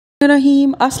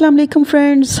Rahim. Assalamu alaikum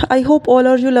friends. I hope all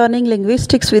are you learning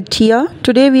linguistics with Tia.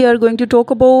 Today we are going to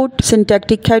talk about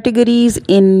syntactic categories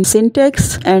in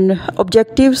syntax, and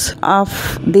objectives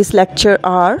of this lecture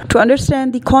are to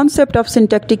understand the concept of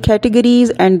syntactic categories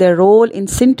and their role in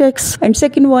syntax, and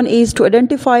second one is to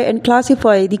identify and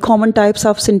classify the common types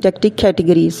of syntactic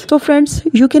categories. So friends,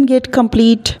 you can get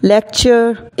complete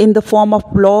lecture in the form of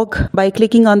blog by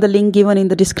clicking on the link given in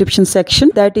the description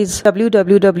section, that is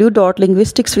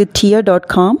www.linguisticswithtia.com.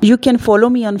 You can follow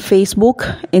me on Facebook,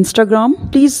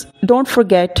 Instagram. Please don't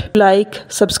forget to like,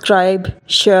 subscribe,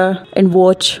 share and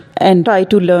watch and try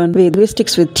to learn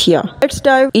linguistics with Tia. Let's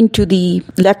dive into the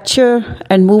lecture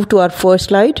and move to our first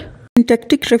slide.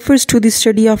 Syntactic refers to the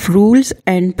study of rules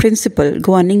and principles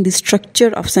governing the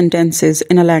structure of sentences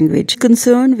in a language,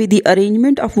 concerned with the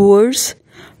arrangement of words,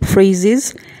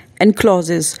 phrases and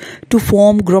clauses to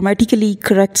form grammatically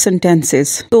correct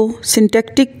sentences. So,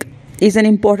 syntactic is an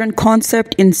important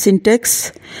concept in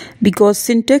syntax because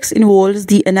syntax involves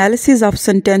the analysis of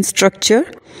sentence structure,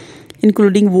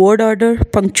 including word order,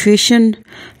 punctuation,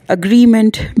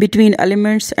 agreement between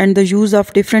elements, and the use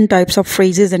of different types of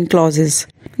phrases and clauses.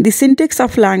 The syntax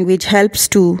of language helps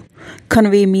to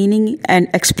convey meaning and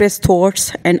express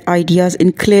thoughts and ideas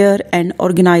in clear and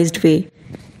organized way.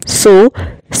 So,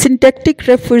 syntactic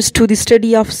refers to the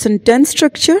study of sentence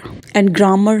structure and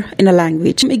grammar in a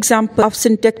language. Some examples of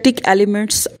syntactic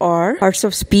elements are parts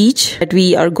of speech that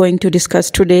we are going to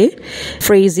discuss today,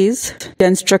 phrases,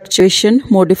 tense structuration,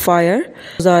 modifier,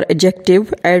 those are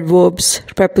adjective, adverbs,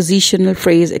 prepositional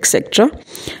phrase, etc.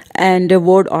 And a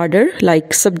word order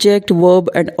like subject, verb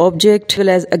and object, as well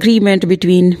as agreement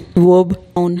between verb,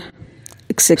 noun,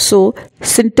 etc. So,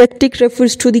 syntactic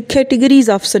refers to the categories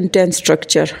of sentence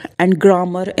structure and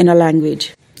grammar in a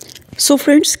language. So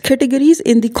friends, categories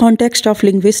in the context of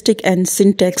linguistic and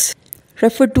syntax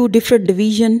refer to different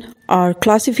division or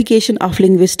classification of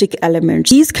linguistic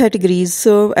elements. These categories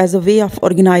serve as a way of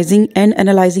organizing and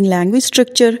analyzing language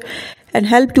structure and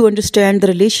help to understand the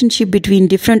relationship between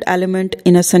different elements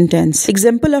in a sentence.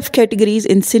 Example of categories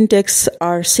in syntax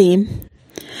are same,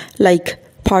 like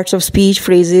parts of speech,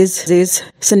 phrases,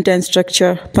 sentence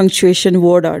structure, punctuation,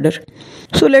 word order.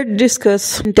 So let's discuss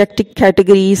syntactic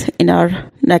categories in our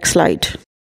next slide.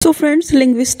 So friends,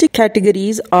 linguistic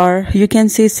categories, or you can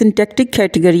say syntactic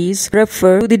categories,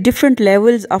 refer to the different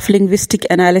levels of linguistic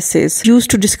analysis used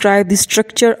to describe the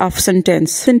structure of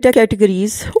sentence. Syntactic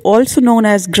categories, also known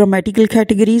as grammatical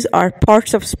categories, are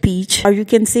parts of speech, or you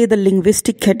can say the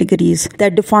linguistic categories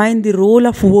that define the role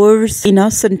of words in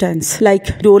a sentence,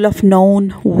 like role of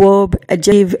noun, verb,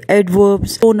 adjective,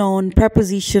 adverbs, pronoun,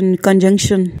 preposition,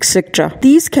 conjunction, etc.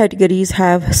 These categories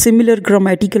have similar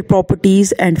grammatical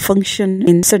properties and function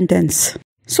in sentence.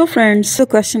 So friends, the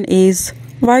question is,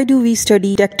 why do we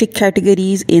study syntactic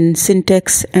categories in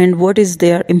syntax and what is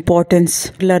their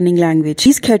importance in learning language?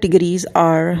 These categories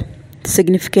are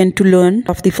significant to learn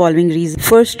of the following reasons.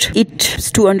 First, it's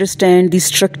to understand the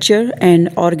structure and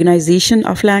organization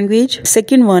of language.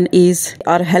 Second one is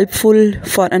are helpful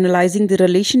for analyzing the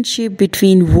relationship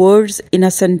between words in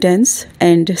a sentence.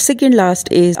 And second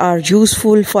last is are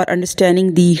useful for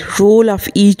understanding the role of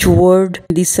each word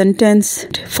in the sentence.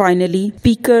 Finally,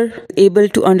 speaker able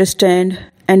to understand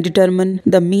and determine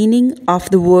the meaning of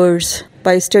the words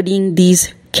by studying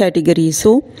these categories.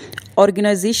 So,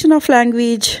 organization of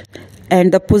language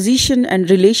and the position and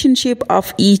relationship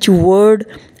of each word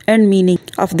and meaning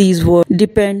of these words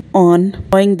depend on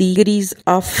knowing the categories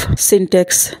of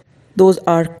syntax. Those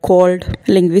are called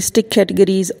linguistic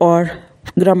categories or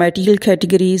grammatical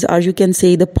categories, or you can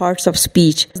say the parts of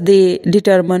speech. They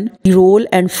determine the role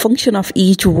and function of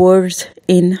each word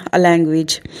in a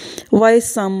language. Why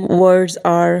some words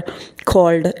are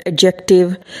called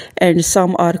adjective and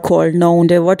some are called noun,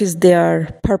 what is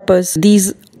their purpose?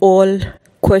 These all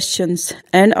questions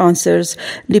and answers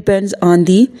depends on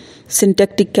the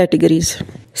syntactic categories.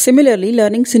 Similarly,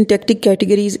 learning syntactic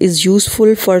categories is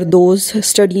useful for those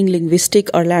studying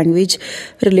linguistic or language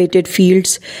related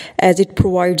fields, as it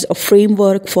provides a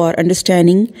framework for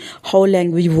understanding how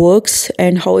language works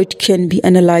and how it can be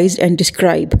analyzed and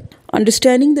described.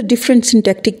 Understanding the different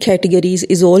syntactic categories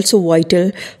is also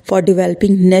vital for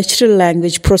developing natural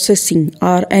language processing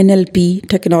or NLP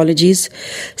technologies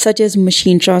such as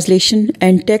machine translation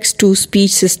and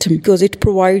text-to-speech system, because it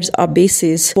provides a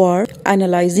basis for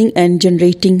analyzing and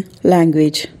generating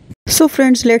language. So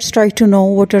friends, let's try to know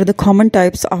what are the common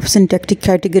types of syntactic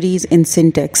categories in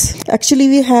syntax. Actually,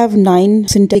 we have 9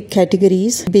 syntactic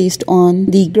categories based on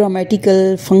the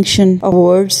grammatical function of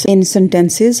words in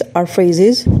sentences or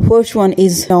phrases. First one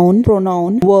is noun,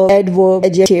 pronoun, verb, adverb,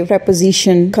 adjective,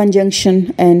 preposition,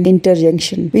 conjunction, and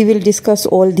interjection. We will discuss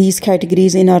all these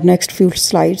categories in our next few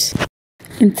slides.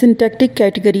 In syntactic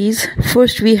categories,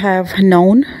 first we have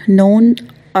noun. Noun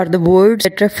are the words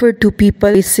that refer to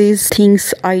people, places,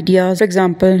 things, ideas. For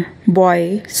example,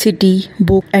 boy, city,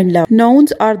 book, and love.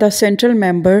 Nouns are the central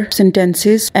member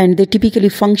sentences and they typically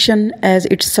function as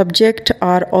its subject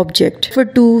or object.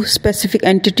 Refer to specific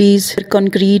entities,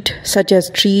 concrete such as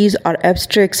trees, or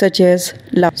abstract such as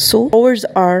love. So, flowers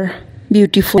are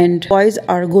beautiful and boys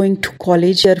are going to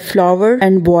college. They are flower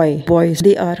and boys.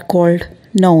 They are called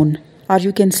noun. Or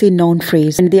you can say noun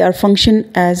phrase, and they are function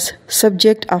as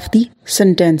subject of the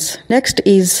sentence. Next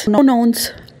is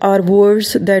pronouns are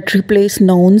words that replace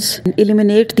nouns and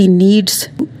eliminate the needs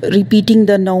repeating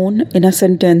the noun in a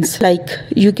sentence. Like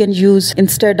you can use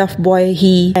instead of boy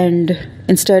he, and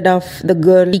instead of the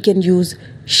girl we can use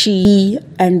she, he,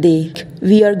 and they.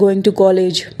 We are going to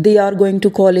college, they are going to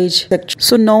college.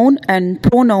 So noun and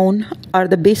pronoun are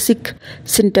the basic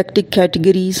syntactic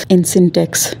categories in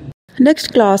syntax.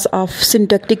 Next class of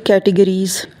syntactic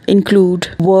categories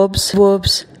include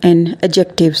verbs, and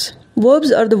adjectives.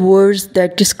 Verbs are the words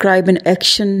that describe an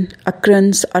action,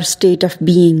 occurrence, or state of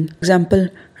being. Example,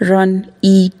 run,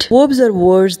 eat. Verbs are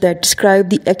words that describe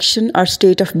the action or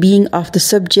state of being of the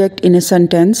subject in a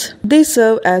sentence. They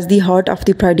serve as the heart of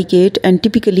the predicate and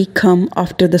typically come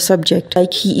after the subject.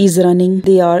 Like he is running,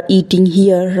 they are eating.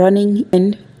 Here, running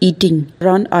and eating.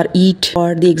 Run or eat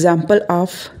are the example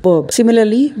of verb.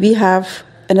 Similarly, we have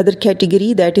another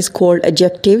category that is called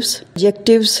adjectives.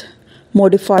 Adjectives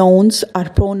modify nouns or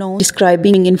pronouns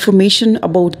describing information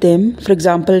about them. For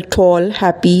example, tall,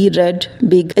 happy, red,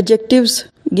 big. Adjectives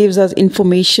gives us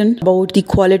information about the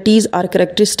qualities or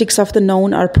characteristics of the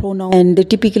noun or pronoun, and they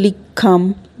typically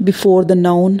come before the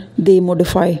noun they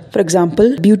modify. For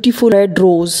example, beautiful red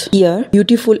rose. Here,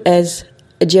 beautiful as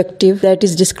adjective that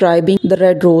is describing the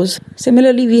red rose.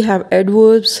 Similarly, we have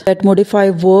adverbs that modify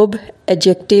verb,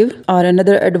 adjective, or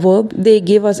another adverb. They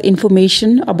give us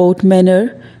information about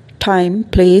manner, time,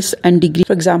 place, and degree.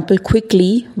 For example,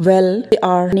 quickly, well, they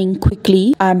are running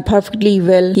quickly. I am perfectly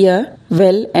well here.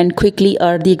 Well and quickly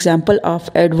are the example of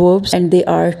adverbs, and they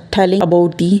are telling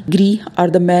about the degree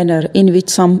or the manner in which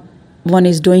someone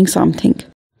is doing something.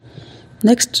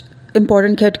 Next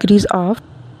important categories of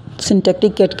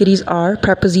syntactic categories are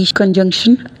preposition,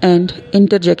 conjunction, and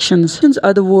interjections. These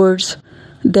are the words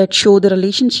that show the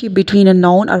relationship between a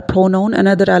noun or pronoun and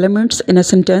other elements in a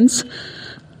sentence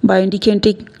by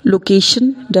indicating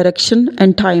location, direction,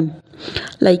 and time.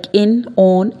 Like in,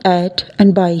 on, at,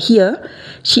 and by. Here,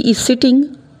 she is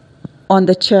sitting on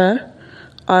the chair,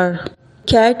 or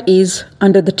cat is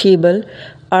under the table,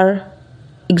 are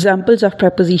examples of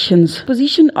prepositions.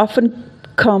 Prepositions often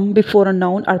come before a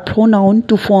noun or pronoun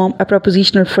to form a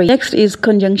prepositional phrase. Next is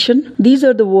conjunction. These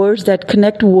are the words that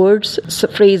connect words,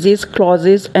 phrases,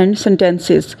 clauses, and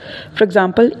sentences. For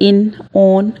example, in,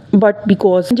 on, but,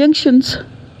 because. Conjunctions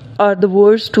are the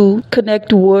words to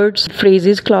connect words,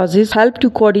 phrases, clauses, help to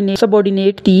coordinate,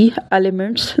 subordinate the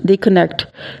elements they connect,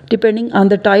 depending on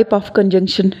the type of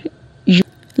conjunction.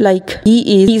 Like,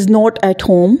 he is not at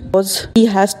home because he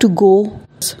has to go.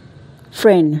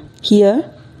 Friend. Here,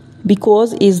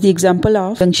 because is the example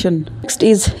of conjunction. Next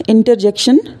is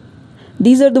interjection.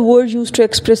 These are the words used to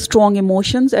express strong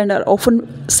emotions and are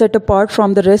often set apart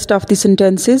from the rest of the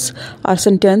sentences or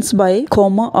sentence by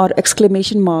comma or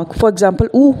exclamation mark. For example,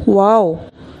 ooh, wow.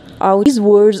 These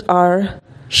words are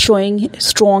showing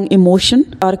strong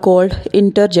emotion are called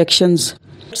interjections.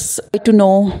 Let's try to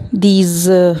know these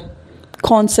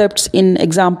concepts in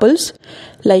examples.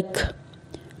 Like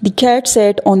the cat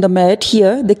sat on the mat.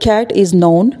 Here, the cat is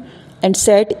noun and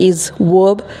sat is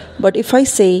verb. But if I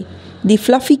say the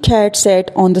fluffy cat sat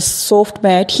on the soft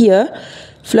mat, here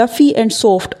fluffy and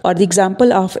soft are the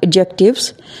example of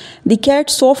adjectives. The cat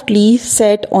softly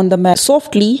sat on the mat.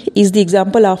 Softly is the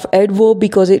example of adverb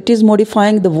because it is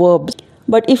modifying the verb.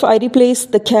 But if I replace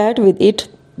the cat with it,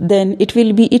 then it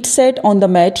will be it sat on the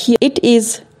mat. Here it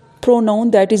is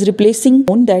pronoun that is replacing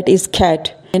noun that is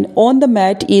cat, and on the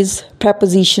mat is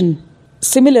preposition.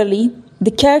 Similarly, the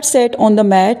cat sat on the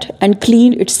mat and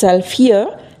cleaned itself.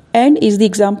 Here and is the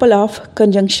example of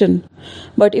conjunction.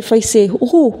 But if I say,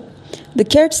 oh, the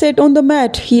cat sat on the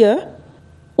mat, here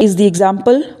is the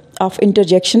example of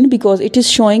interjection because it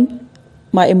is showing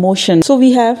my emotion. So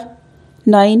we have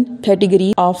 9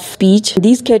 categories of speech.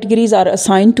 These categories are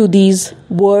assigned to these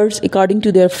words according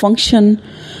to their function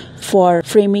for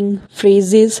framing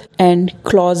phrases and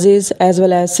clauses as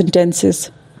well as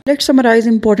sentences. Let's summarize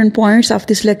important points of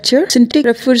this lecture. Syntactic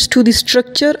refers to the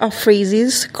structure of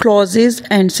phrases, clauses,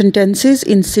 and sentences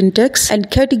in syntax, and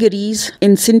categories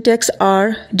in syntax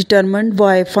are determined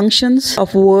by functions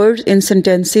of words in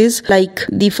sentences, like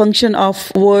the function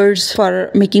of words for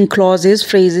making clauses,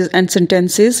 phrases, and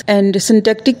sentences. And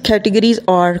syntactic categories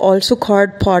are also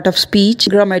called part of speech,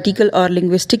 grammatical or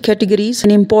linguistic categories. In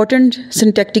important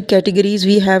syntactic categories,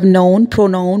 we have noun,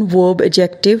 pronoun, verb,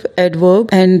 adjective, adverb,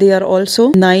 and they are also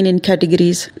 9 in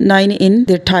categories, 9 in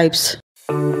their types.